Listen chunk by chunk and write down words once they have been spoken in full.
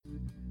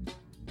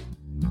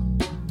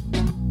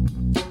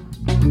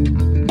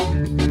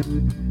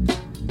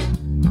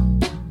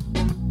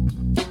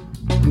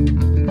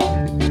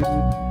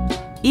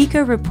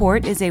Eco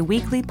Report is a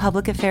weekly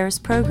public affairs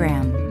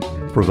program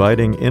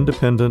providing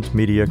independent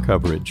media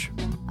coverage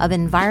of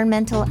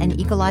environmental and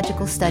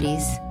ecological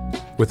studies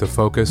with a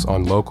focus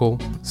on local,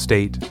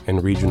 state,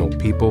 and regional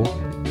people,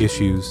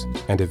 issues,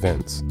 and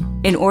events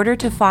in order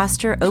to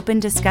foster open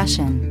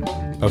discussion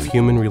of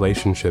human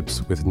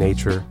relationships with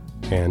nature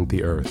and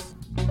the earth,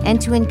 and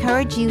to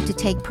encourage you to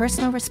take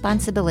personal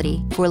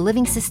responsibility for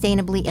living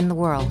sustainably in the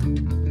world.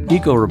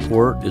 Eco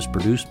Report is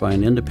produced by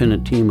an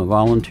independent team of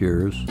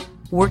volunteers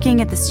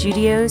working at the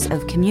studios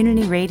of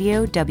Community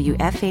Radio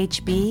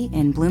WFHB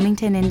in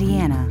Bloomington,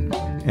 Indiana,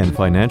 and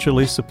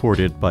financially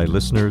supported by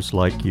listeners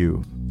like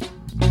you.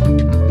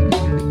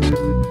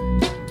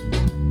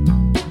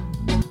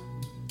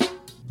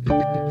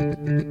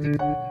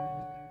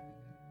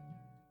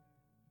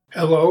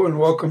 Hello and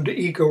welcome to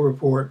Eco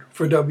Report.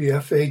 For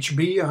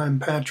WFHB, I'm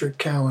Patrick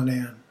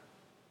Callanan.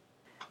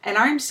 And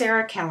I'm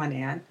Sarah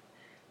Callanan.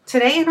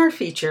 Today in our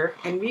feature,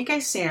 Enrique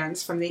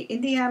Sands from the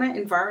Indiana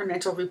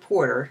Environmental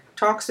Reporter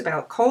talks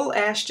about coal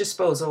ash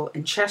disposal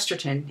in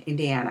Chesterton,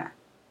 Indiana.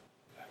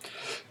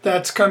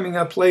 That's coming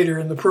up later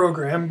in the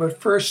program,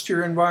 but first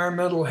your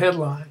environmental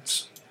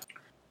headlines.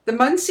 The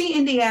Muncie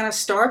Indiana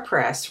Star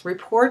Press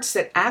reports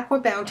that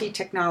AquaBounty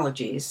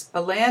Technologies,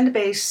 a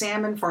land-based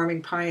salmon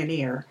farming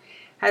pioneer,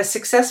 has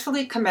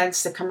successfully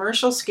commenced the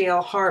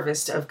commercial-scale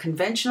harvest of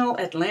conventional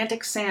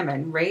Atlantic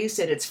salmon raised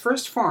at its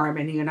first farm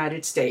in the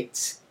United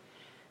States.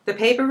 The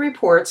paper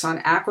reports on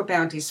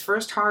AquaBounty's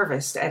first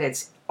harvest at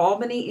its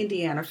Albany,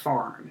 Indiana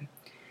farm.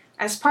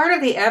 As part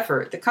of the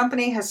effort, the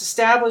company has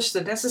established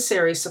the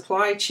necessary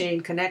supply chain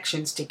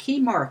connections to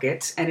key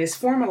markets and is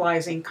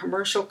formalizing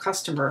commercial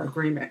customer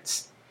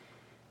agreements.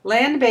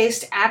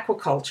 Land-based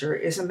aquaculture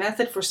is a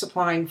method for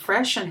supplying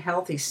fresh and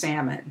healthy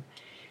salmon.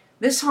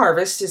 This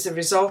harvest is a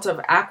result of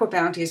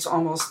AquaBounty's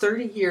almost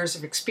 30 years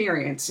of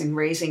experience in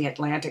raising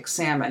Atlantic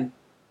salmon.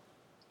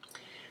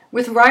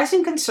 With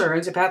rising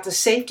concerns about the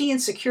safety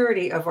and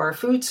security of our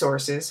food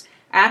sources,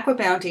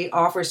 AquaBounty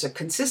offers a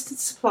consistent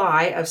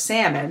supply of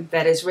salmon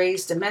that is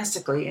raised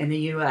domestically in the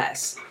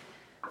U.S.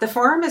 The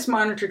farm is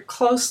monitored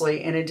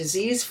closely in a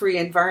disease-free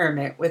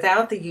environment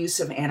without the use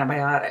of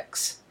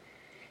antibiotics.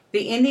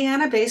 The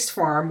Indiana-based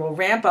farm will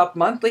ramp up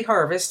monthly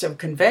harvest of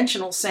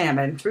conventional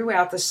salmon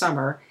throughout the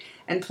summer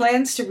and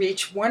plans to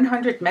reach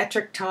 100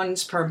 metric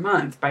tons per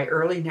month by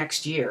early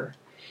next year.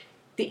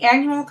 The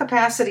annual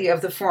capacity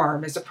of the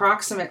farm is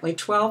approximately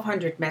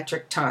 1,200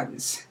 metric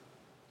tons.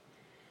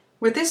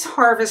 With this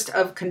harvest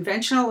of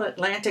conventional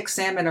Atlantic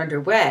salmon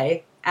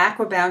underway,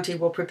 AquaBounty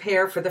will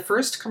prepare for the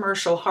first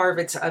commercial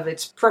harvest of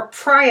its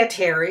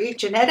proprietary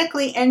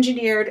genetically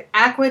engineered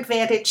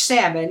AquAdvantage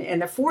salmon in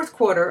the fourth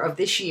quarter of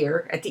this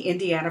year at the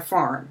Indiana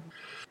farm.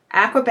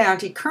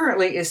 AquaBounty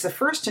currently is the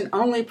first and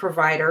only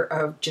provider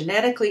of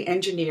genetically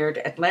engineered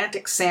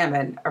Atlantic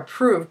salmon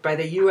approved by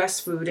the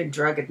U.S. Food and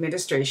Drug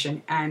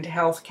Administration and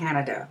Health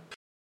Canada.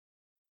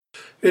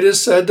 It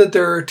is said that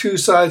there are two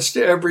sides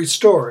to every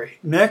story.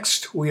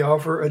 Next, we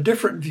offer a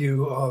different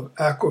view of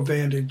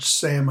AquAdvantage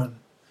salmon.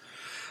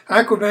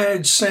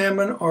 AquAdvantage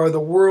salmon are the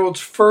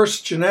world's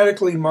first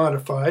genetically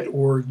modified,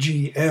 or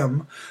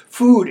GM,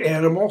 food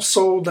animal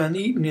sold and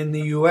eaten in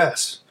the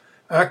U.S.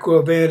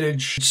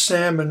 AquAdvantage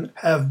salmon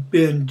have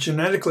been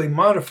genetically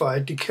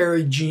modified to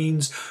carry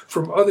genes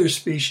from other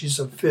species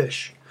of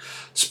fish,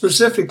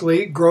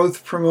 specifically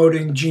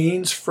growth-promoting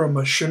genes from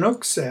a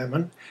Chinook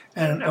salmon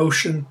and an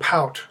ocean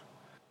pout.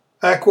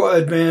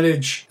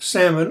 AquAdvantage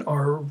salmon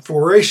are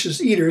voracious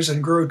eaters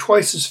and grow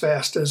twice as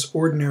fast as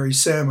ordinary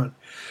salmon.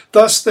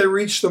 Thus, they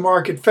reach the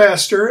market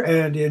faster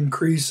and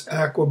increase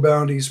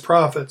AquaBounty's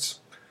profits.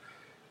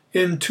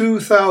 In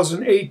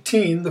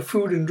 2018, the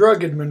Food and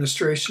Drug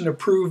Administration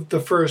approved the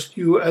first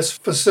U.S.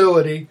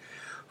 facility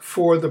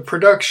for the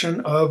production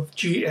of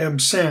GM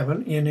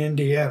salmon in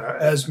Indiana,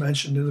 as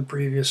mentioned in the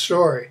previous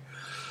story.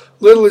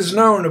 Little is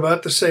known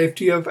about the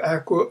safety of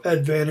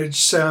AquAdvantage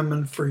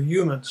salmon for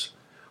humans.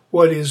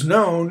 What is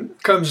known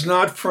comes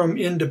not from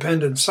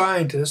independent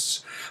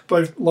scientists,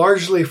 but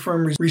largely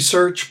from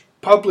research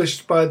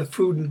published by the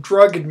Food and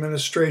Drug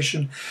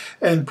Administration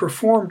and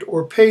performed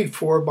or paid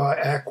for by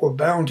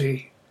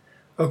AquaBounty.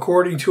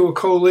 According to a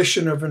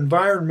coalition of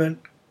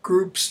environment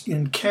groups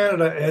in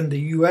Canada and the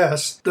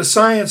U.S., the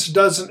science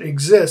doesn't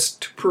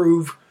exist to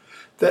prove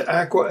that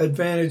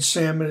AquAdvantage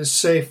salmon is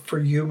safe for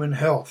human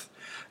health.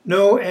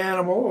 No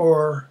animal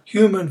or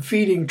human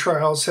feeding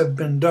trials have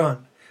been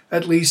done,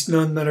 at least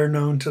none that are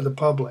known to the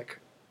public.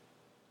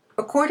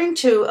 According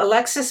to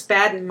Alexis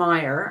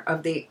Baden-Mayer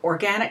of the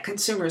Organic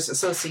Consumers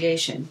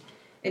Association,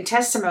 in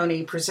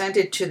testimony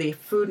presented to the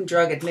Food and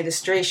Drug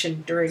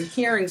Administration during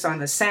hearings on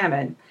the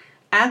salmon,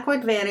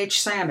 AquAdvantage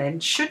salmon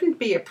shouldn't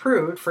be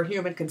approved for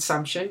human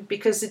consumption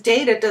because the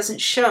data doesn't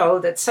show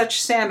that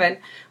such salmon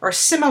are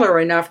similar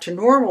enough to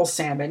normal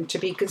salmon to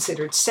be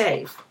considered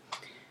safe.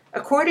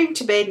 According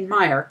to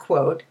Baden-Mayer,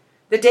 quote,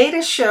 "The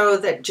data show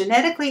that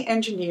genetically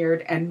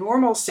engineered and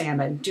normal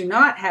salmon do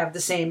not have the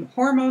same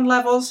hormone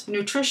levels,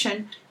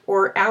 nutrition,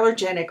 or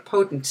allergenic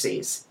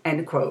potencies,"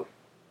 end quote.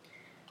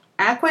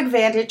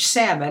 AquAdvantage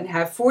salmon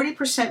have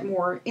 40%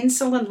 more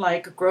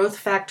insulin-like growth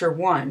factor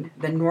 1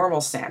 than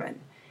normal salmon.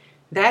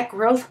 That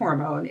growth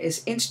hormone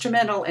is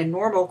instrumental in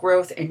normal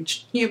growth in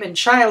human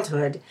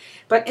childhood,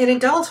 but in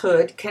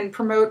adulthood can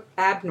promote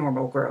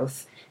abnormal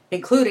growth,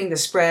 including the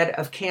spread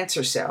of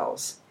cancer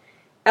cells.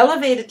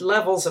 Elevated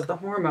levels of the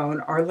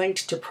hormone are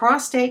linked to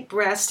prostate,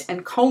 breast,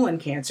 and colon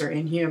cancer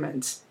in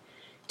humans.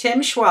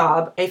 Tim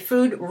Schwab, a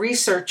food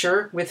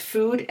researcher with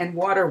Food and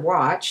Water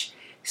Watch,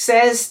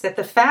 says that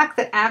the fact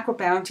that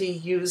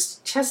AquaBounty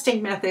used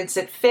testing methods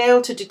that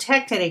failed to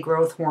detect any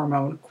growth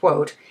hormone,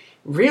 quote,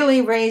 really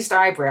raised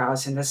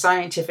eyebrows in the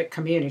scientific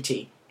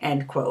community,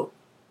 end quote.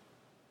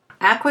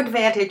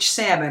 AquAdvantage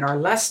salmon are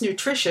less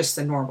nutritious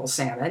than normal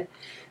salmon.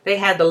 They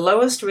had the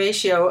lowest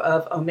ratio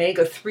of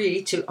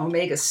omega-3 to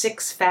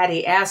omega-6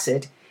 fatty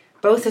acid,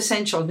 both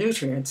essential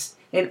nutrients,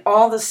 in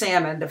all the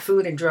salmon the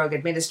Food and Drug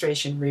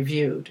Administration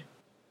reviewed.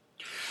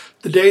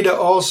 The data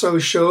also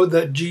showed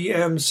that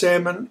GM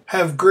salmon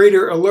have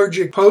greater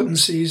allergic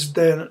potencies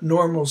than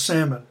normal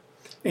salmon,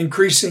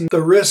 increasing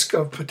the risk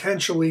of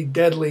potentially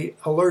deadly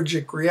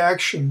allergic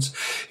reactions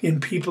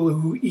in people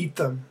who eat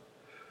them.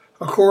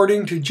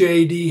 According to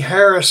J.D.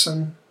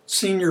 Harrison,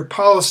 Senior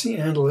Policy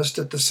Analyst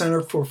at the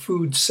Center for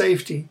Food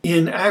Safety,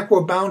 in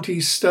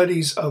AquaBounty's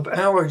studies of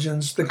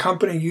allergens, the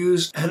company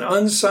used an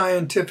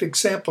unscientific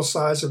sample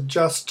size of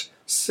just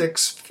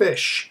 6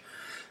 fish,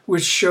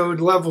 which showed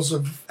levels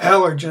of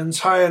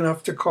allergens high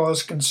enough to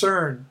cause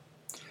concern.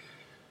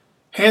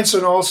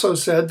 Hansen also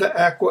said the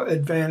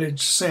AquAdvantage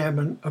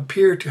salmon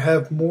appear to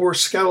have more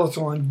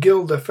skeletal and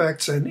gill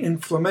defects and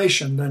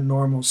inflammation than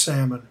normal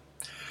salmon.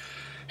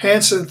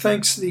 Hansen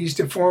thinks these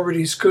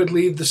deformities could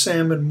leave the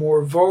salmon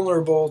more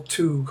vulnerable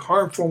to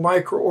harmful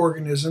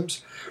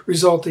microorganisms,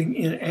 resulting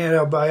in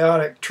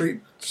antibiotic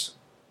treatments.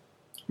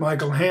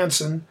 Michael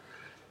Hansen,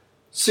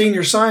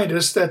 senior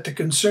scientist at the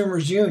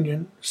Consumers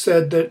Union,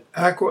 said that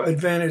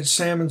AquAdvantage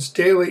salmon's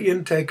daily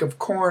intake of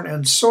corn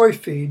and soy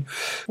feed,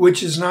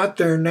 which is not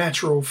their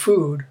natural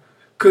food,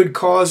 could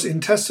cause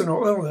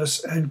intestinal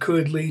illness and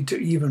could lead to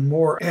even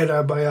more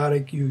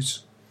antibiotic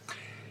use.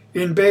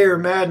 In Bayer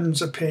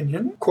Madden's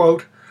opinion,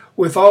 quote,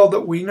 with all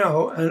that we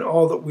know and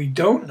all that we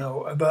don't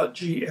know about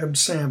GM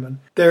salmon,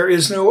 there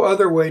is no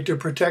other way to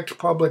protect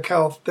public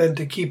health than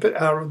to keep it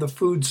out of the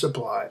food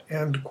supply,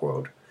 end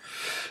quote.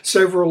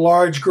 Several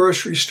large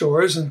grocery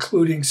stores,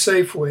 including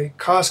Safeway,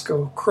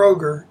 Costco,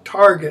 Kroger,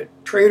 Target,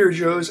 Trader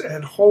Joe's,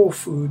 and Whole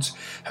Foods,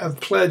 have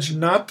pledged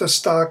not to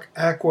stock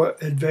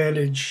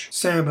AquAdvantage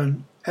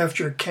salmon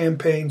after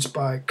campaigns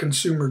by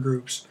consumer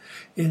groups.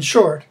 In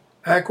short,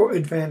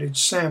 AquAdvantage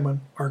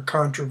salmon are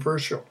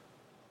controversial.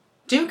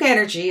 Duke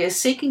Energy is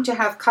seeking to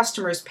have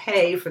customers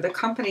pay for the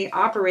company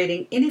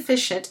operating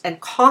inefficient and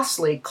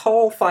costly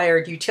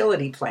coal-fired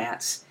utility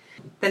plants.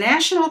 The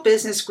national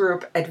business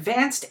group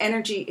Advanced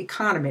Energy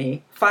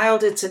Economy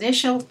filed its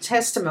initial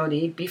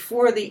testimony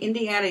before the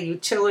Indiana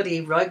Utility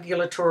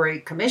Regulatory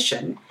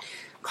Commission,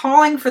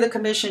 calling for the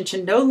commission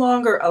to no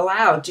longer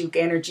allow Duke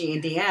Energy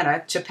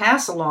Indiana to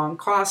pass along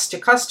costs to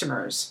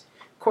customers.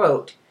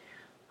 Quote,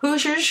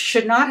 Hoosiers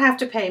should not have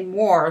to pay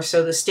more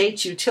so the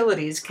state's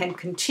utilities can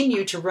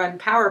continue to run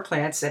power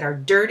plants that are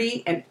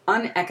dirty and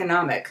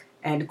uneconomic,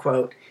 end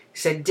quote,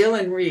 said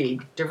Dylan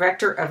Reed,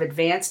 Director of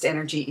Advanced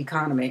Energy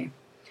Economy.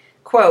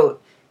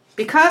 Quote,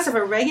 because of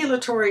a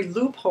regulatory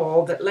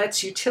loophole that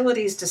lets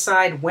utilities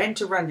decide when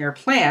to run their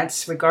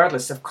plants,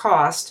 regardless of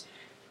cost,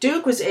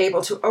 Duke was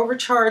able to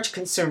overcharge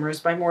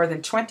consumers by more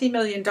than $20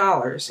 million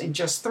in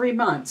just 3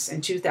 months in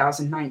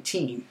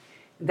 2019.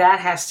 That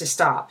has to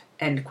stop,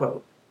 end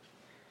quote.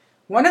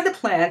 One of the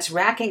plants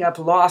racking up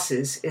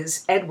losses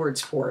is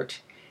Edwardsport.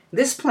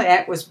 This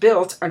plant was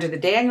built under the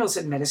Daniels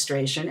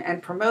administration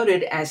and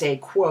promoted as a,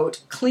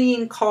 quote,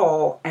 clean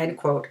coal, end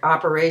quote,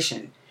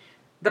 operation.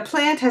 The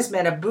plant has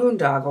been a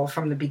boondoggle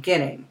from the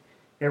beginning.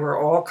 There were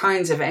all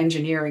kinds of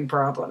engineering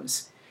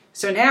problems.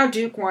 So now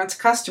Duke wants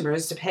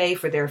customers to pay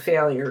for their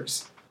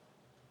failures.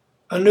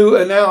 A new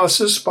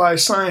analysis by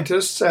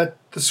scientists at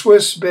the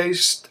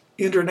Swiss-based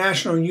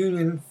International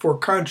Union for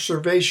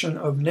Conservation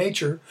of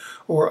Nature,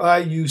 or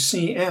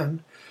IUCN,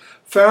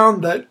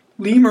 found that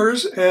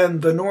lemurs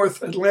and the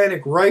North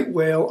Atlantic right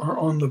whale are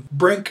on the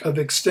brink of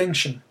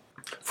extinction.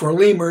 For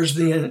lemurs,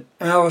 the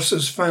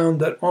analysis found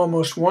that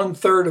almost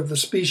 1/3 of the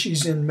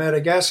species in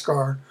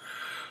Madagascar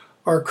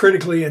are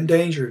critically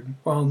endangered,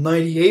 while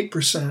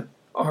 98%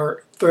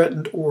 are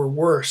threatened or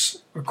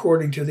worse,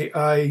 according to the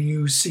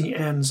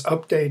IUCN's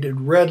updated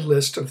red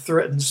list of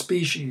threatened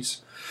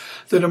species.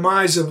 The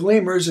demise of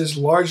lemurs is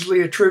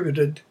largely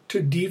attributed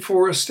to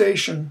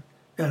deforestation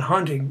and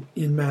hunting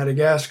in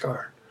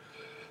Madagascar.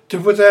 To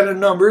put that in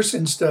numbers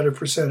instead of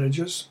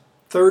percentages,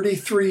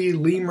 33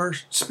 lemur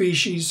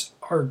species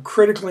are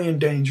critically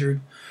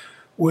endangered,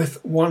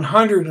 with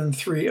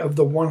 103 of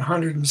the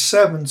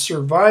 107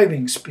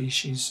 surviving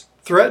species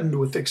threatened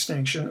with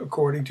extinction,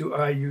 according to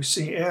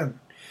IUCN.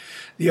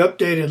 The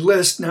updated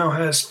list now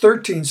has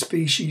 13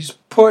 species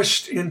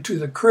pushed into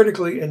the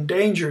critically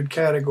endangered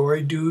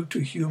category due to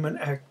human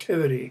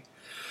activity.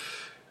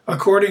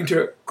 According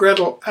to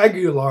Gretel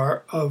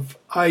Aguilar of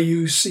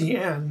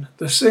IUCN,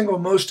 the single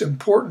most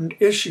important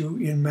issue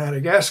in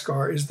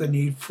Madagascar is the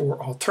need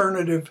for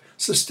alternative,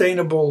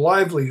 sustainable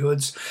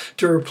livelihoods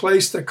to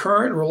replace the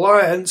current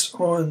reliance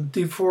on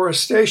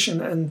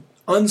deforestation and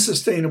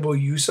unsustainable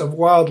use of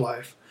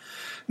wildlife.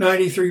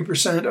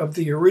 93% of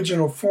the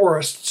original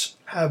forests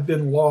have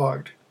been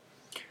logged.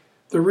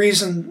 The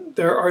reason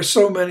there are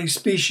so many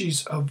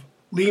species of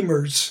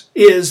lemurs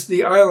is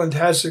the island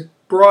has a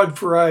broad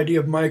variety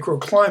of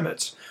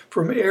microclimates,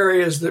 from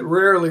areas that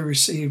rarely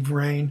receive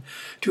rain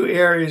to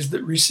areas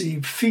that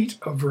receive feet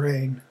of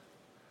rain.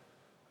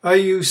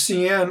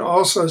 IUCN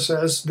also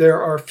says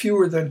there are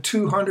fewer than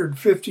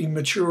 250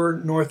 mature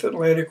North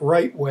Atlantic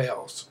right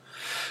whales.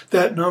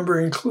 That number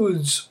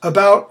includes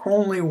about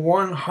only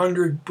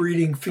 100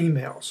 breeding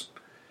females.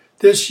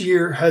 This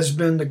year has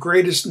been the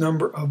greatest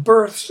number of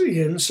births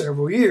in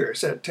several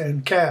years, at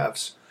 10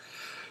 calves.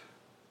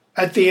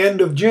 At the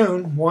end of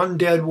June, one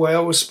dead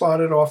whale was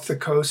spotted off the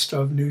coast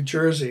of New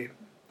Jersey.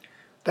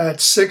 That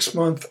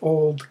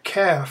 6-month-old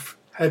calf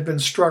had been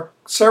struck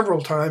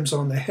several times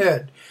on the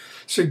head,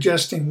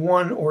 suggesting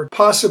one or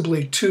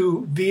possibly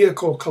two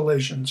vehicle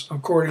collisions,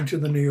 according to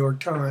the New York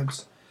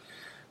Times.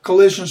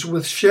 Collisions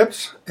with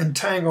ships,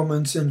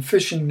 entanglements in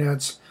fishing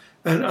nets,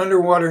 and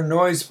underwater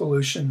noise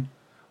pollution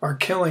are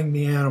killing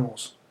the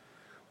animals,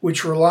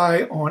 which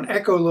rely on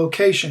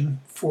echolocation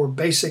for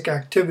basic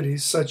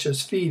activities such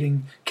as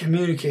feeding,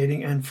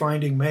 communicating, and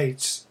finding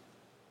mates.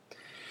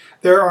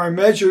 There are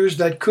measures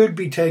that could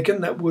be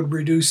taken that would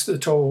reduce the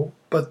toll,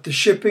 but the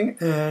shipping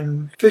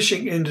and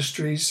fishing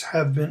industries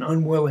have been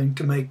unwilling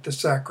to make the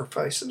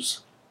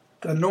sacrifices.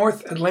 The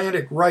North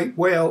Atlantic right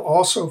whale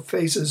also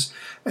faces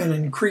an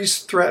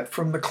increased threat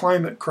from the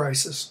climate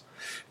crisis.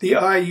 The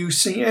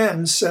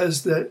IUCN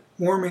says that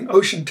warming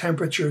ocean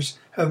temperatures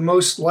have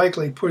most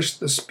likely pushed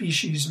the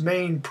species'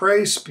 main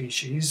prey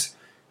species,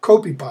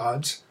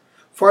 copepods,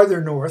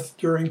 farther north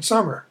during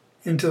summer,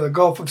 into the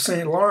Gulf of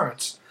St.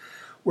 Lawrence,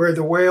 where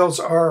the whales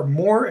are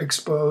more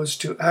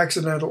exposed to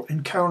accidental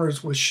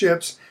encounters with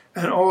ships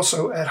and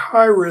also at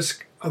high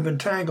risk of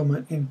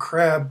entanglement in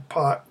crab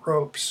pot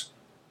ropes.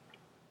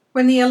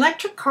 When the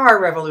electric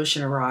car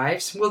revolution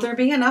arrives, will there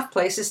be enough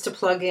places to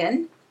plug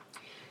in?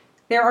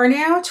 There are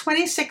now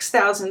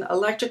 26,000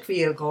 electric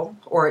vehicle,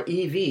 or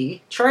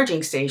EV,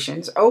 charging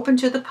stations open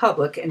to the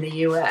public in the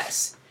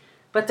U.S.,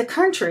 but the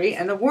country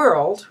and the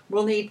world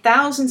will need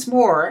thousands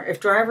more if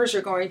drivers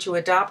are going to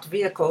adopt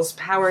vehicles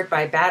powered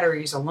by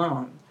batteries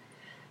alone.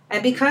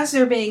 And because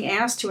they're being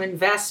asked to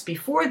invest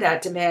before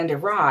that demand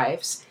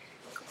arrives,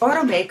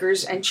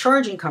 automakers and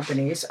charging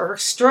companies are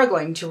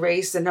struggling to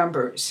raise the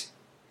numbers.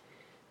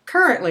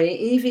 Currently,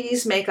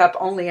 EVs make up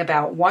only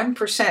about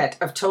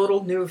 1% of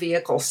total new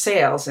vehicle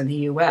sales in the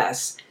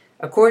U.S.,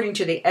 according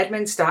to the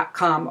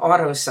Edmunds.com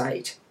auto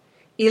site.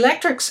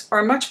 Electrics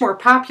are much more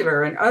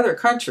popular in other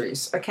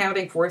countries,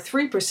 accounting for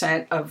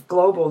 3% of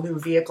global new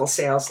vehicle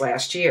sales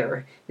last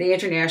year, the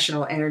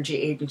International Energy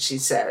Agency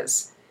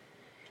says.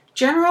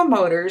 General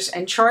Motors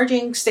and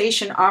charging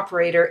station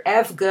operator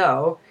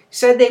EVgo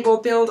said they will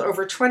build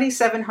over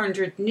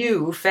 2,700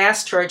 new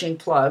fast-charging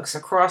plugs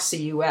across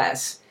the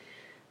U.S.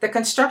 The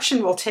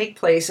construction will take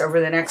place over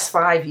the next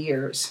 5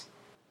 years.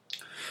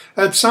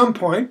 At some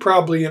point,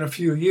 probably in a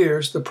few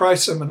years, the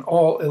price of an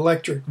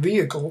all-electric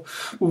vehicle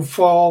will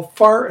fall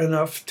far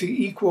enough to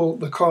equal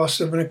the cost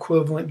of an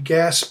equivalent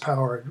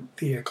gas-powered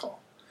vehicle.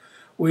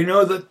 We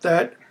know that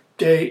that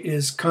day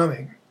is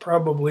coming,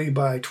 probably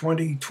by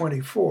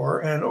 2024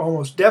 and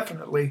almost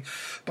definitely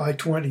by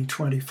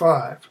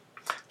 2025.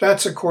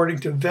 That's according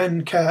to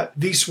Venkat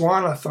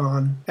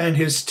Viswanathan and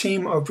his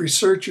team of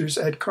researchers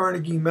at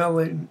Carnegie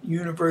Mellon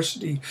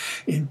University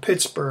in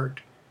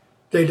Pittsburgh.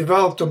 They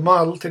developed a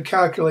model to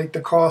calculate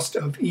the cost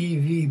of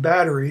EV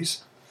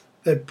batteries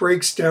that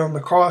breaks down the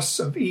costs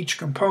of each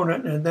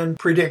component and then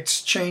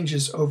predicts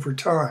changes over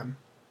time.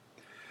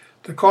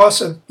 The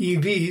cost of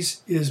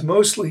EVs is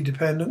mostly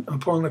dependent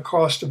upon the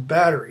cost of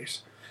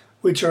batteries,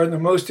 which are the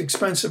most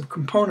expensive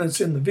components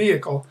in the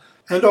vehicle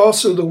and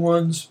also the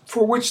ones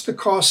for which the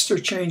costs are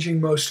changing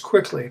most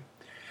quickly.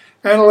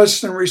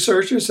 Analysts and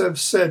researchers have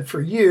said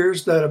for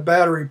years that a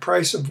battery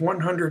price of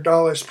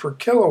 $100 per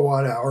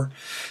kilowatt hour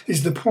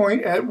is the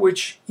point at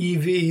which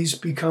EVs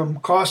become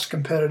cost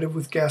competitive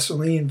with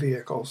gasoline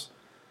vehicles.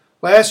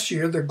 Last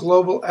year, the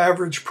global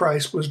average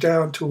price was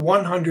down to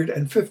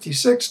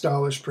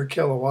 $156 per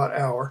kilowatt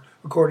hour,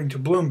 according to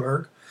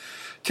Bloomberg.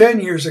 10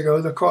 years ago,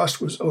 the cost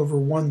was over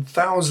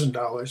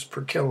 $1,000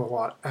 per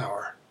kilowatt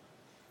hour.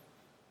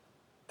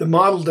 The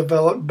model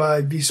developed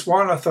by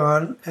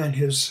Viswanathan and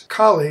his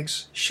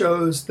colleagues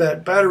shows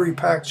that battery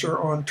packs are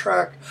on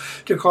track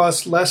to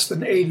cost less than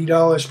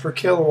 $80 per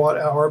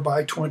kilowatt hour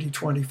by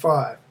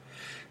 2025.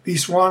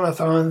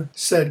 Viswanathan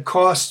said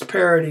cost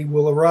parity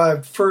will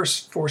arrive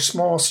first for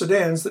small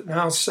sedans that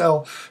now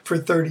sell for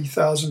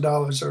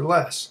 $30,000 or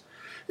less.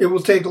 It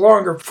will take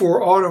longer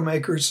for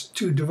automakers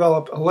to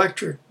develop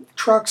electric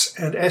trucks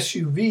and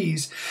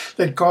SUVs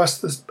that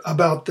cost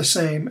about the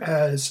same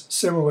as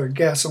similar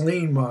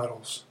gasoline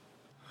models.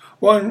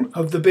 One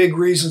of the big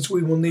reasons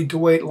we will need to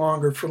wait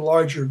longer for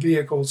larger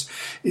vehicles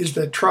is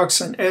that trucks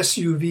and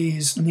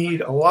SUVs need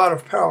a lot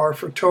of power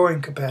for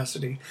towing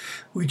capacity,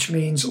 which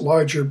means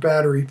larger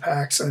battery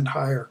packs and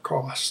higher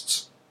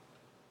costs.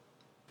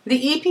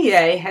 The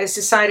EPA has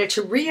decided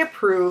to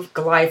reapprove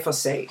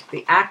glyphosate,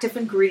 the active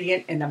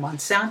ingredient in the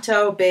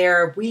Monsanto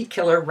Bayer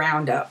weedkiller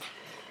Roundup,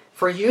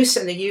 for use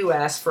in the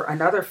U.S. for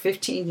another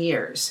 15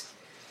 years.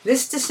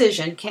 This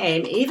decision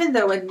came even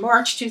though in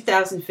March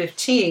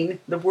 2015,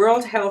 the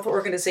World Health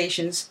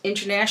Organization's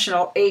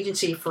International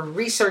Agency for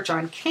Research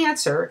on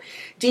Cancer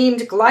deemed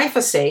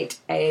glyphosate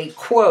a,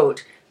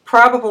 quote,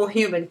 probable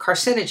human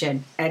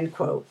carcinogen, end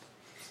quote.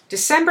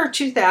 December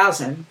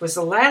 2000 was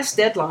the last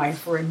deadline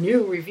for a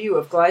new review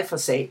of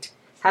glyphosate.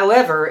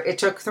 However, it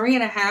took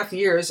 3.5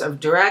 years of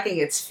dragging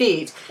its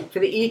feet for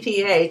the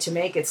EPA to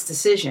make its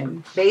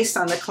decision, based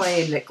on the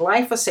claim that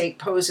glyphosate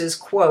poses,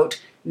 quote,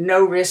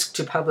 no risk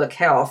to public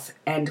health,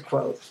 end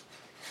quote.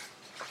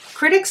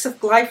 Critics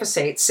of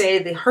glyphosate say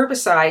the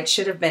herbicide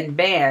should have been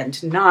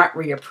banned, not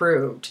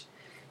reapproved.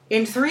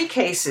 In 3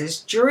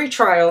 cases, jury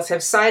trials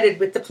have sided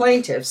with the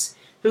plaintiffs,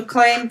 who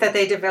claimed that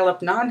they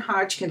developed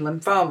non-Hodgkin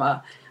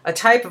lymphoma, a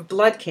type of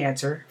blood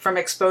cancer, from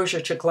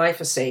exposure to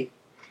glyphosate.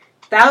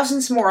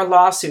 Thousands more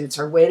lawsuits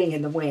are waiting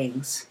in the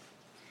wings.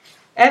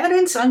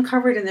 Evidence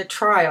uncovered in the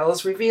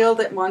trials revealed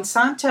that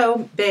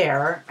Monsanto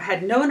Bayer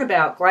had known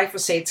about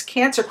glyphosate's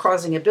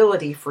cancer-causing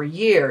ability for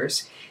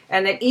years,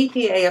 and that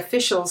EPA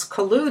officials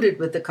colluded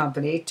with the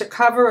company to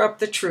cover up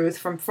the truth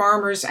from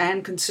farmers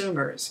and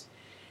consumers.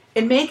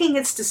 In making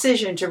its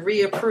decision to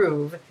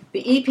reapprove,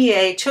 the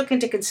EPA took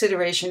into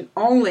consideration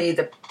only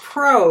the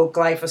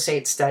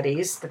pro-glyphosate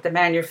studies that the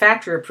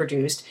manufacturer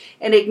produced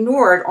and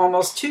ignored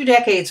almost 2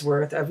 decades'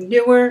 worth of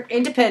newer,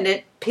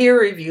 independent,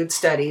 peer-reviewed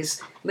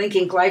studies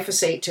linking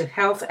glyphosate to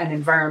health and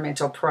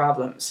environmental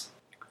problems.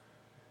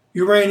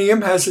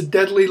 Uranium has a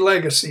deadly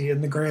legacy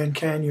in the Grand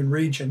Canyon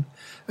region,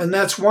 and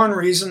that's one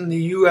reason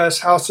the U.S.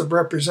 House of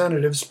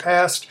Representatives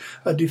passed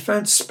a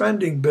defense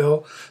spending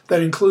bill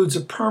that includes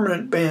a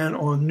permanent ban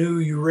on new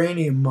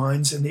uranium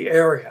mines in the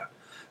area.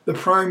 The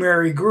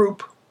primary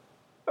group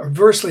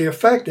adversely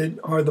affected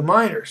are the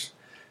miners.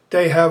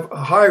 They have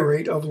a high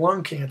rate of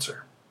lung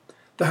cancer.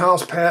 The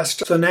House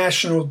passed the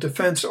National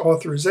Defense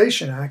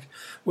Authorization Act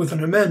with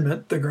an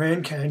amendment, the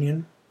Grand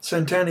Canyon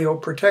Centennial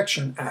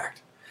Protection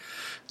Act.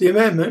 The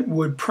amendment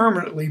would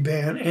permanently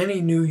ban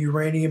any new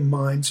uranium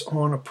mines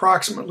on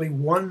approximately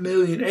 1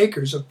 million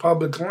acres of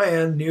public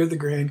land near the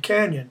Grand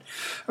Canyon,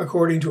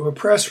 according to a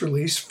press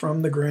release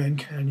from the Grand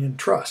Canyon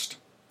Trust.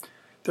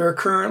 There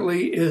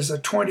currently is a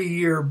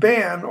 20-year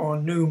ban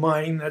on new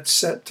mining that's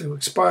set to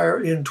expire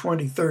in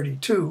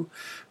 2032,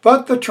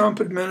 but the Trump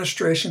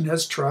administration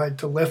has tried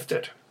to lift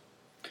it.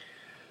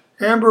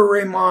 Amber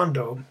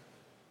Raimondo,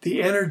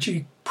 the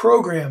Energy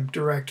Program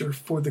Director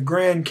for the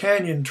Grand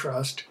Canyon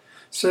Trust,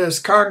 says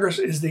Congress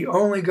is the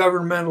only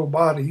governmental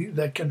body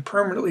that can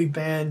permanently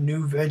ban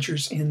new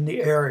ventures in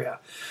the area.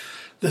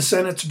 The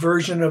Senate's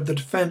version of the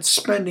defense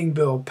spending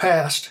bill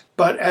passed,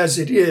 but as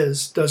it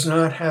is, does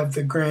not have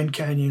the Grand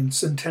Canyon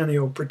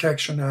Centennial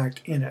Protection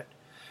Act in it.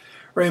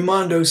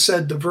 Raimondo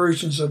said the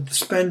versions of the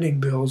spending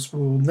bills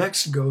will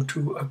next go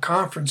to a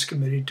conference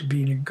committee to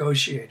be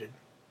negotiated.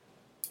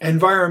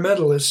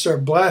 Environmentalists are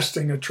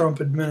blasting a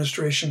Trump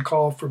administration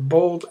call for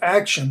bold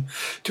action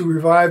to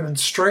revive and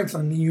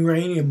strengthen the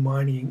uranium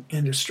mining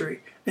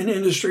industry, an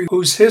industry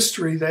whose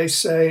history, they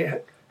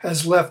say,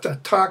 has left a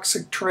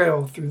toxic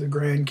trail through the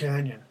Grand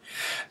Canyon.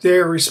 They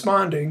are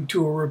responding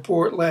to a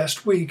report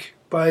last week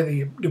by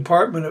the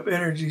Department of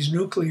Energy's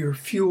Nuclear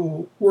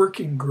Fuel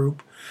Working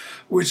Group,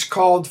 which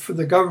called for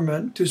the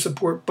government to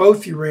support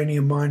both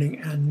uranium mining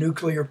and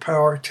nuclear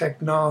power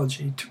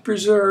technology to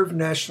preserve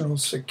national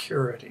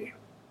security.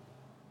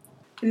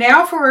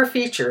 Now for our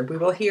feature, we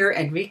will hear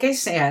Enrique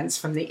Sands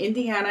from the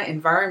Indiana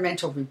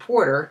Environmental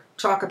Reporter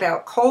talk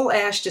about coal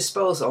ash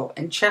disposal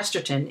in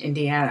Chesterton,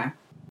 Indiana.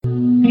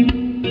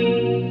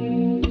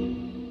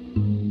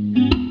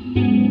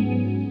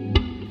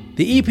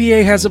 The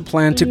EPA has a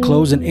plan to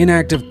close an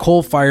inactive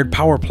coal-fired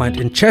power plant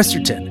in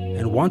Chesterton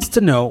and wants to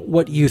know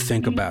what you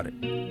think about it.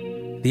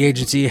 The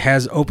agency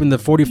has opened the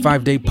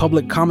 45-day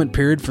public comment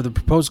period for the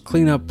proposed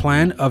cleanup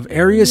plan of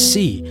Area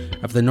C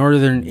of the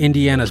Northern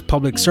Indiana's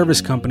Public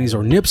Service Company's,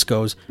 or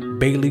NIPSCO's,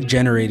 Bailey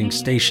Generating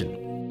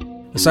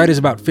Station. The site is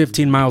about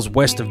 15 miles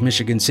west of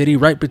Michigan City,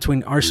 right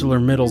between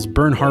ArcelorMittal's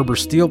Burn Harbor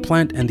Steel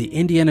Plant and the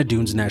Indiana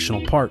Dunes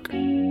National Park.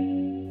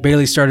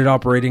 Bailey started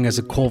operating as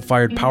a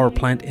coal-fired power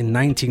plant in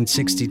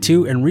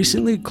 1962 and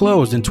recently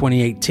closed in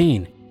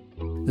 2018.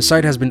 The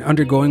site has been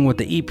undergoing what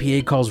the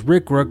EPA calls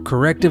RCRA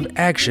corrective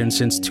action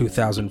since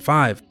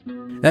 2005.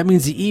 That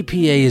means the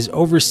EPA is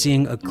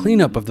overseeing a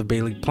cleanup of the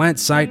Bailey plant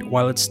site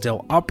while it's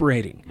still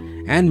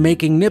operating, and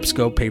making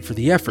NIPSCO pay for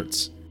the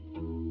efforts.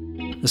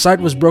 The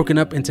site was broken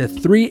up into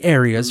 3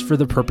 areas for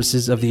the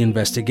purposes of the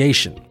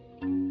investigation.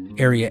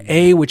 Area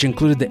A, which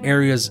included the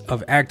areas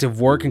of active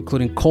work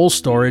including coal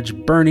storage,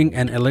 burning,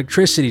 and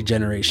electricity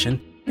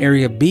generation.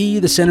 Area B,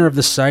 the center of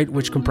the site,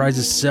 which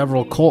comprises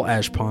several coal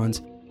ash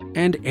ponds.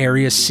 and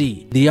Area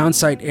C, the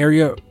on-site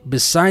area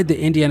beside the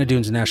Indiana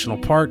Dunes National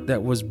Park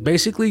that was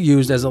basically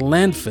used as a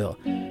landfill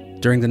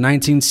during the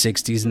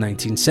 1960s and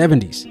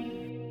 1970s.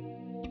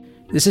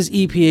 This is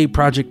EPA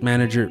Project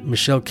Manager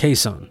Michelle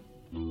Cason.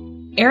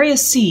 Area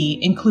C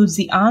includes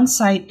the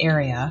on-site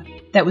area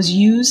that was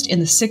used in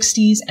the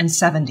 60s and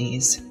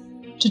 70s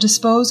to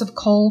dispose of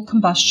coal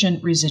combustion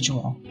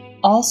residual,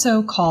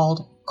 also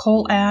called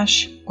coal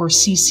ash or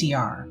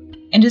CCR,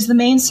 and is the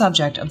main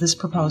subject of this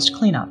proposed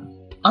cleanup.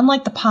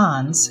 Unlike the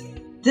ponds,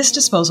 this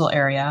disposal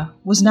area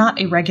was not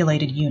a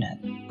regulated unit,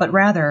 but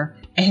rather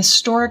a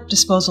historic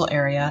disposal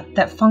area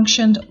that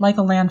functioned like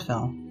a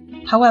landfill.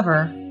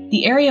 However,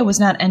 the area was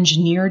not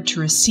engineered to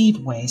receive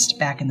waste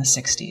back in the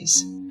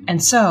 60s,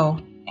 and so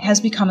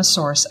has become a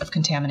source of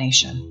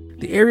contamination.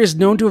 The areas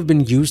known to have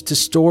been used to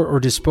store or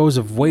dispose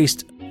of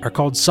waste are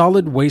called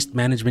solid waste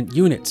management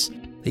units.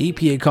 The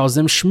EPA calls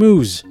them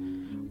SHMUs.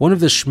 One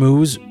of the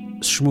SHMUs,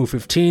 SHMU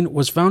 15,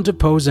 was found to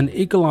pose an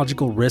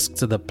ecological risk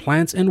to the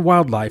plants and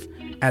wildlife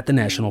at the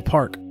national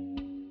park.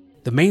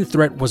 The main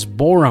threat was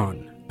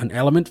boron, an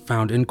element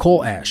found in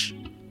coal ash.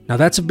 Now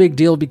that's a big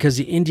deal because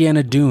the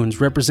Indiana Dunes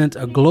represent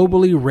a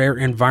globally rare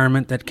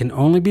environment that can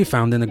only be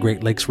found in the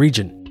Great Lakes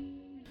region.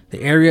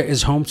 The area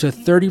is home to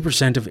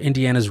 30% of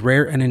Indiana's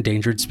rare and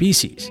endangered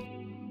species.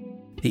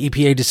 The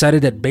EPA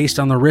decided that based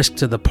on the risk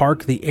to the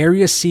park, the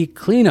Area C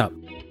cleanup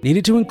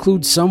needed to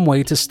include some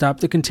way to stop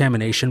the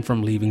contamination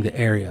from leaving the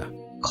area.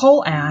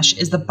 Coal ash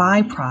is the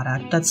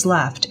byproduct that's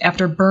left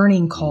after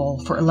burning coal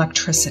for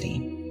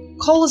electricity.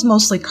 Coal is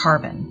mostly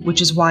carbon,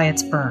 which is why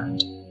it's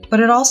burned,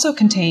 but it also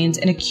contains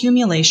an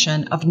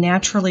accumulation of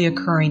naturally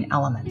occurring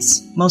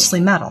elements, mostly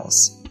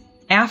metals.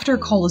 After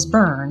coal is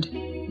burned,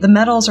 the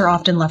metals are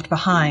often left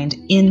behind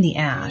in the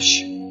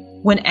ash.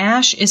 When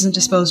ash isn't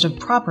disposed of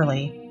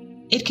properly,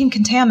 it can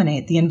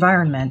contaminate the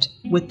environment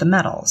with the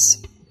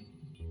metals.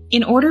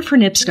 In order for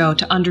NIPSCO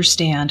to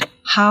understand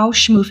how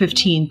SHMU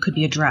 15 could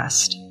be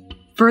addressed,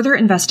 further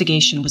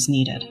investigation was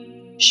needed.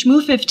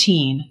 SHMU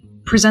 15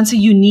 presents a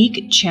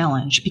unique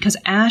challenge because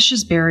ash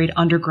is buried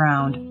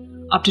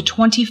underground up to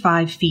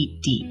 25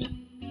 feet deep.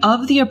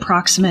 Of the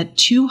approximate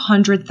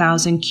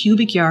 200,000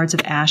 cubic yards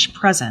of ash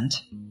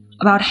present,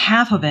 about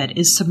half of it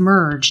is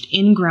submerged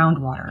in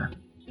groundwater.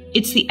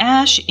 It's the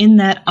ash in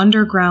that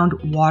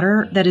underground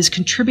water that is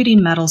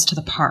contributing metals to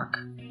the park,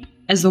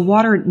 as the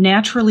water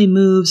naturally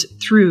moves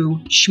through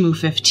SHMU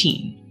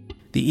 15.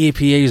 The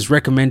EPA is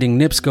recommending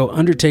NIPSCO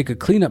undertake a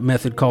cleanup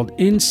method called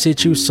In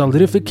Situ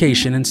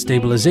Solidification and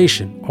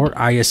Stabilization, or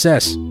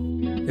ISS.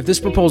 If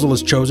this proposal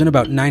is chosen,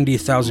 about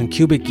 90,000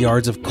 cubic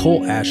yards of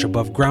coal ash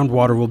above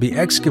groundwater will be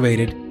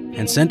excavated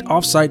and sent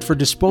off-site for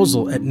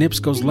disposal at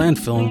NIPSCO's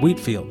landfill in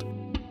Wheatfield.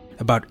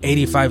 About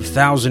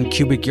 85,000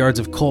 cubic yards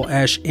of coal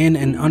ash in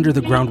and under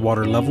the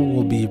groundwater level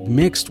will be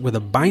mixed with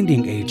a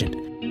binding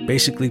agent,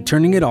 basically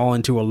turning it all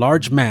into a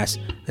large mass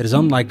that is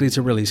unlikely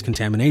to release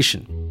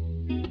contamination.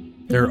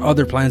 There are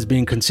other plans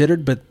being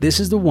considered, but this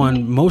is the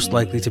one most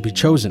likely to be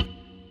chosen.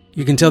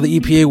 You can tell the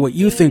EPA what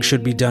you think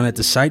should be done at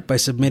the site by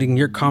submitting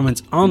your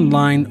comments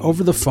online,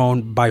 over the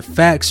phone, by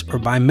fax, or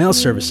by mail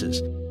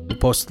services. We'll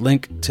post a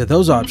link to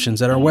those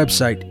options at our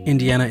website,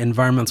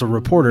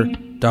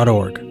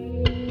 indianaenvironmentalreporter.org.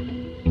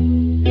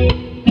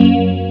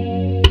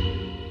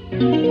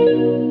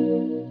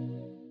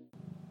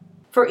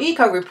 For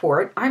Eco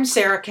Report, I'm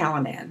Sarah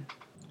Callanan.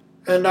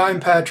 And I'm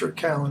Patrick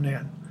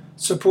Callanan.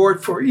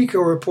 Support for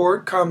Eco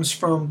Report comes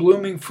from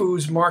Blooming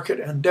Foods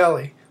Market and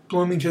Deli,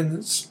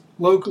 Bloomington's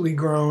locally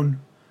grown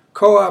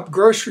co-op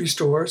grocery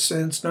store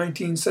since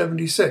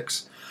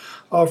 1976,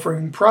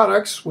 offering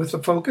products with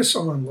a focus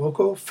on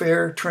local,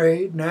 fair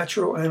trade,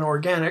 natural, and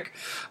organic,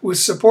 with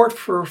support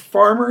for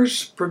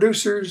farmers,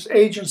 producers,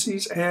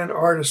 agencies, and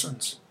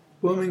artisans.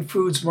 Blooming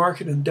Foods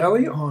Market and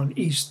Deli on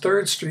East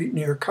 3rd Street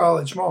near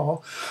College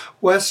Mall,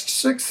 West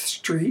 6th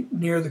Street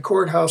near the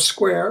Courthouse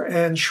Square,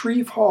 and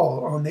Shreve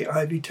Hall on the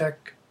Ivy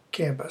Tech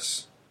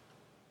campus.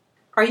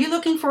 Are you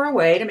looking for a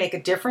way to make a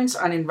difference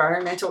on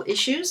environmental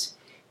issues?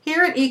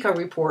 Here at Eco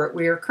Report,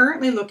 we are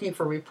currently looking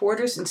for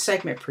reporters and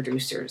segment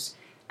producers.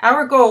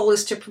 Our goal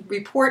is to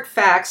report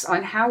facts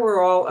on how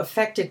we're all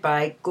affected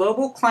by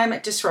global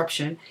climate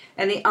disruption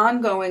and the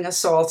ongoing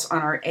assaults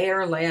on our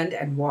air, land,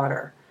 and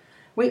water.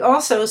 We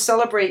also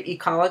celebrate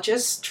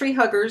ecologists, tree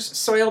huggers,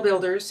 soil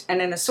builders,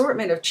 and an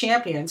assortment of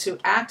champions who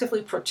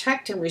actively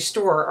protect and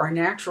restore our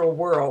natural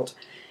world,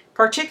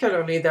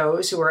 particularly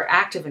those who are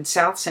active in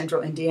South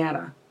Central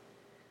Indiana.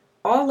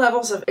 All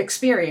levels of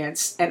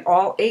experience and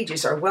all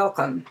ages are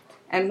welcome,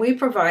 and we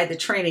provide the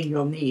training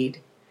you'll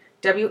need.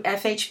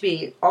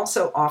 WFHB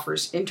also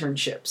offers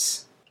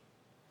internships.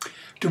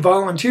 To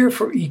volunteer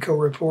for Eco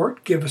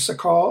Report, give us a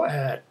call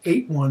at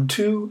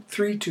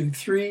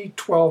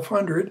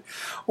 812-323-1200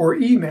 or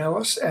email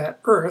us at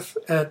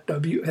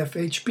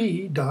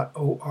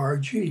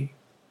earth@wfhb.org.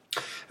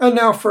 And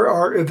now for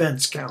our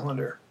events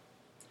calendar.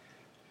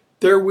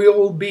 There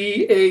will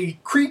be a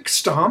Creek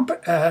Stomp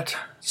at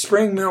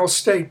Spring Mill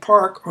State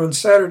Park on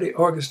Saturday,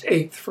 August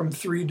 8th from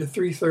 3 to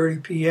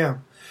 3:30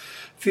 p.m.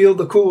 Feel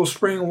the cool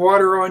spring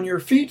water on your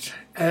feet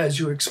as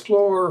you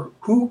explore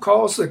who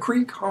calls the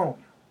creek home.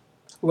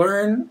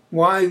 Learn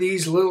why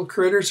these little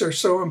critters are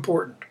so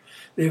important.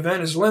 The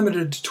event is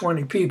limited to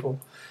 20 people.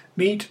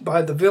 Meet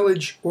by the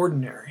village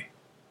ordinary.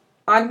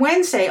 On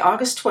Wednesday,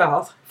 August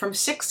 12th, from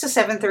 6 to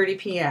 7:30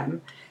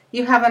 p.m.,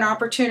 you have an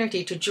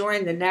opportunity to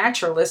join the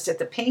naturalist at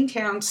the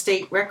Paynetown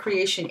State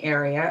Recreation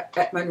Area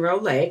at Monroe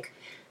Lake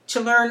to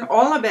learn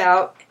all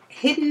about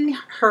hidden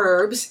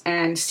herbs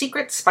and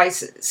secret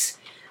spices.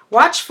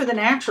 Watch for the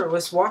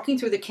naturalist walking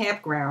through the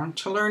campground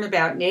to learn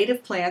about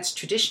native plants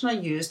traditionally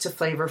used to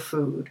flavor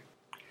food.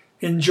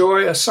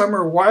 Enjoy a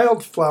Summer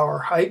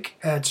Wildflower Hike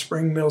at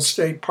Spring Mill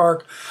State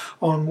Park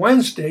on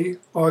Wednesday,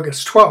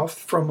 August 12th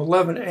from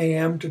 11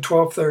 a.m. to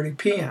 12:30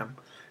 p.m.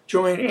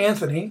 Join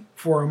Anthony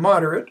for a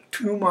moderate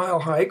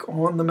 2-mile hike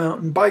on the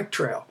mountain bike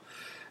trail.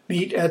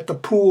 Meet at the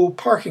pool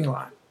parking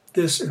lot.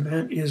 This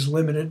event is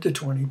limited to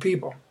 20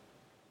 people.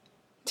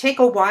 Take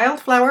a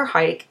wildflower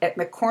hike at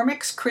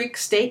McCormick's Creek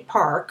State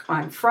Park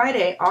on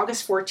Friday,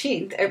 August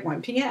 14th at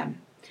 1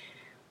 p.m.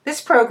 This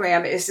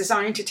program is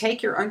designed to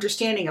take your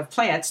understanding of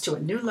plants to a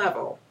new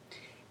level.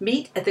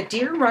 Meet at the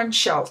Deer Run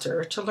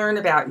Shelter to learn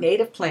about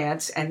native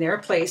plants and their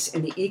place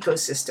in the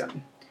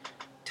ecosystem.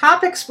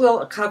 Topics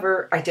will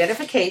cover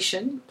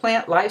identification,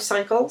 plant life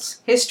cycles,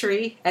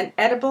 history, and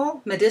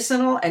edible,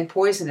 medicinal, and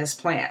poisonous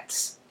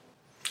plants.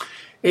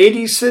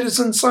 80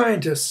 citizen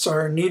scientists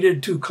are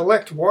needed to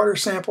collect water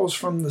samples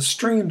from the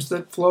streams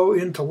that flow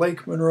into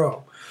Lake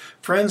Monroe.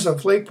 Friends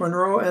of Lake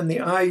Monroe and the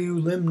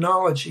IU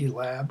Limnology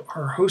Lab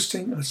are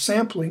hosting a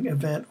sampling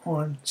event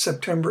on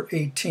September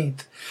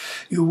 18th.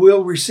 You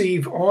will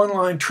receive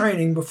online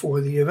training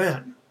before the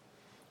event.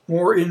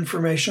 More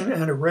information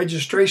and a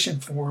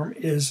registration form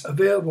is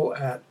available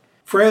at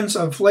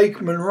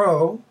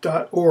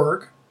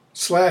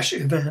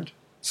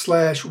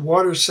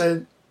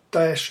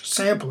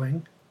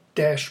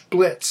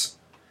friendsoflakemonroe.org/event/watershed-sampling-blitz.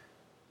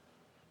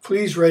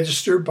 Please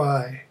register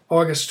by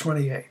August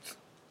 28th.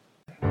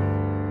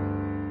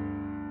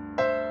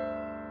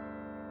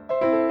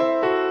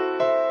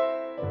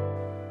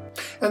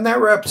 And that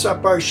wraps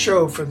up our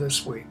show for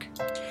this week.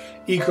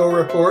 Eco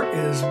Report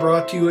is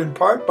brought to you in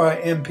part by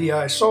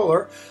MPI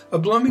Solar, a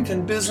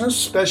Bloomington business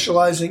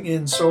specializing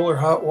in solar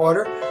hot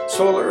water,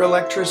 solar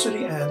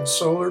electricity, and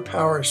solar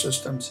power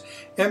systems.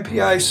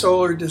 MPI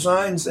Solar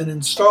designs and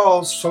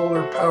installs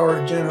solar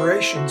power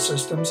generation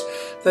systems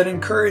that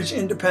encourage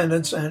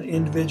independence and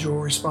individual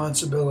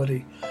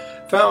responsibility.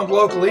 Found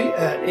locally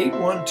at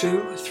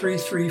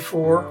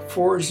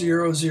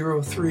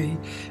 812-334-4003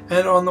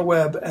 and on the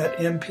web at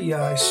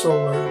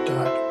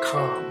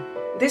mpisolar.com.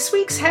 This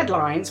week's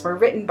headlines were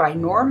written by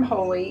Norm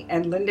Holy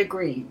and Linda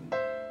Green.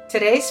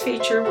 Today's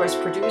feature was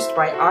produced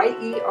by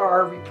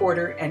IER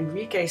reporter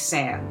Enrique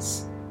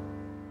Sanz.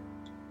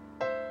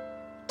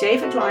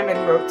 David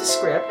Lyman wrote the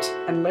script,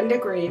 and Linda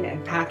Green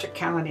and Patrick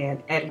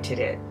Callanan edited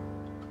it.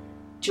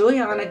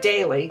 Juliana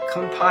Daly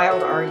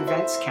compiled our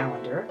events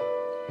calendar.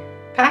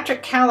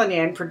 Patrick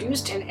Callanan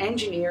produced and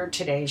engineered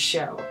today's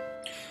show.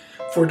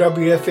 For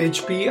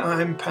WFHB,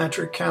 I'm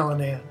Patrick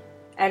Callanan.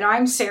 And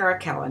I'm Sarah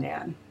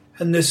Callanan.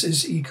 And this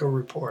is Eco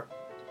Report.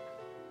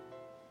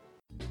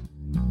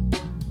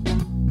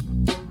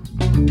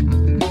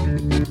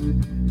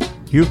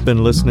 You've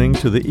been listening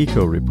to the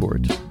Eco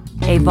Report,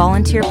 a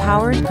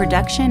volunteer-powered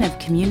production of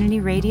Community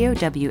Radio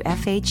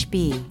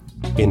WFHB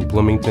in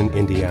Bloomington,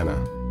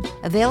 Indiana.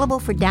 Available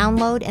for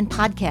download and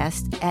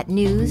podcast at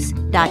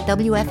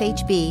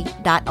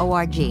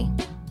news.wfhb.org.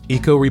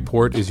 Eco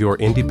Report is your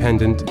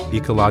independent,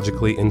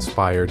 ecologically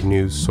inspired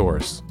news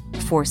source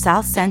for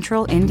South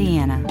Central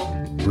Indiana,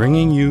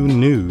 bringing you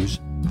news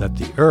that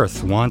the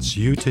Earth wants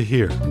you to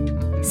hear.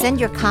 Send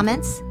your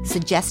comments,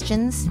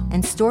 suggestions,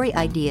 and story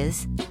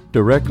ideas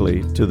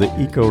directly to the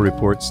Eco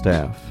Report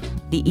staff.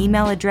 The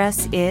email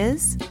address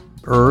is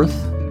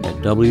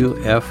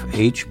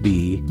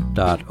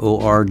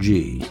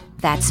earth@wfhb.org.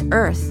 That's